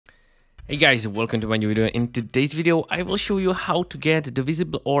Hey guys, welcome to my new video. In today's video, I will show you how to get the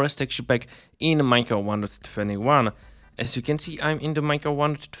visible ORS texture pack in Minecraft 1.21. As you can see, I'm in the Minecraft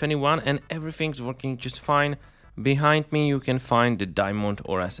 1.21 and everything's working just fine. Behind me, you can find the diamond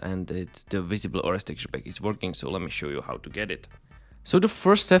ORS and the visible ORS texture pack is working. So let me show you how to get it. So the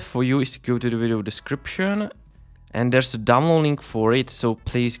first step for you is to go to the video description and there's a download link for it. So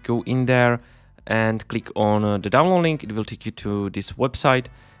please go in there and click on the download link. It will take you to this website.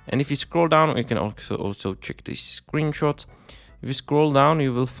 And if you scroll down, you can also check these screenshots. If you scroll down,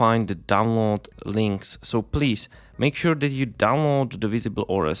 you will find the download links. So please make sure that you download the visible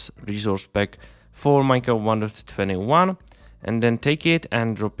ORS resource pack for Minecraft 1.21 and then take it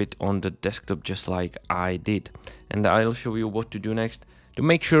and drop it on the desktop just like I did. And I'll show you what to do next to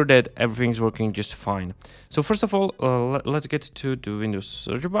make sure that everything's working just fine. So first of all, let's get to the Windows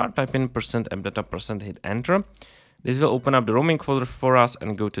search bar. Type in %mdata%, hit enter. This will open up the roaming folder for us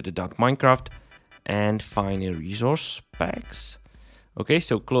and go to the .minecraft and find your resource packs. Okay,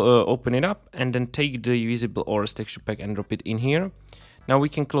 so open it up and then take the visible ORS texture pack and drop it in here. Now we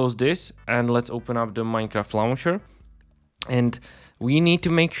can close this and let's open up the Minecraft launcher. And we need to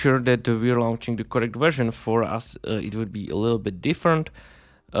make sure that we're launching the correct version. For us, it would be a little bit different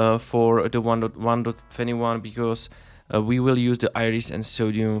for the 1.21 because we will use the iris and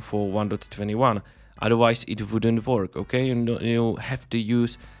sodium for 1.21. Otherwise, it wouldn't work, okay? You have to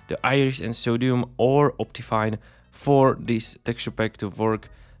use the iris and sodium or Optifine for this texture pack to work,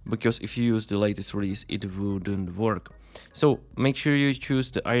 because if you use the latest release, it wouldn't work. So make sure you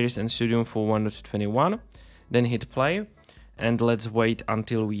choose the iris and sodium for 1.21, then hit play, and let's wait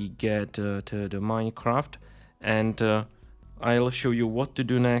until we get to the Minecraft, and I'll show you what to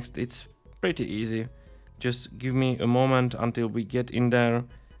do next. It's pretty easy. Just give me a moment until we get in there,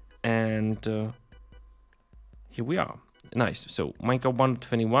 and here we are. Nice. So Minecraft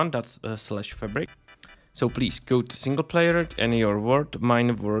 1.21, that's /fabric. So please go to single player and your word.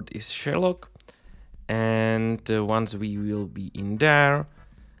 Mine word is Sherlock. And once we will be in there,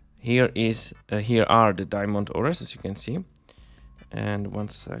 here are the diamond ORS, as you can see. And one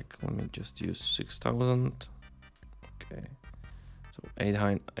sec, let me just use 6,000. Okay. So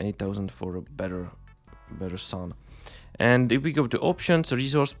 8,000 for a better sound. And if we go to options,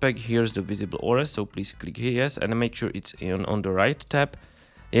 resource pack, here's the visible ORS, so please click here, yes, and make sure it's on the right tab.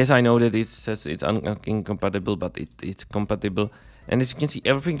 Yes, I know that it says it's incompatible, but it's compatible. And as you can see,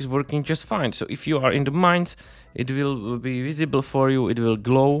 everything is working just fine. So if you are in the mines, it will be visible for you, it will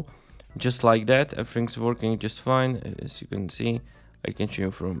glow just like that. Everything's working just fine. As you can see, I can show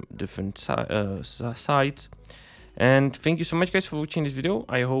you from different sides. And thank you so much, guys, for watching this video.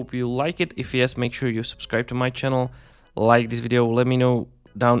 I hope you like it. If yes, make sure you subscribe to my channel. Like this video, let me know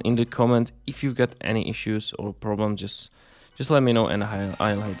down in the comments if you got any issues or problems. Just let me know and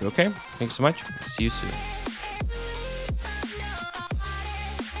I'll help you. Okay, thanks so much, see you soon.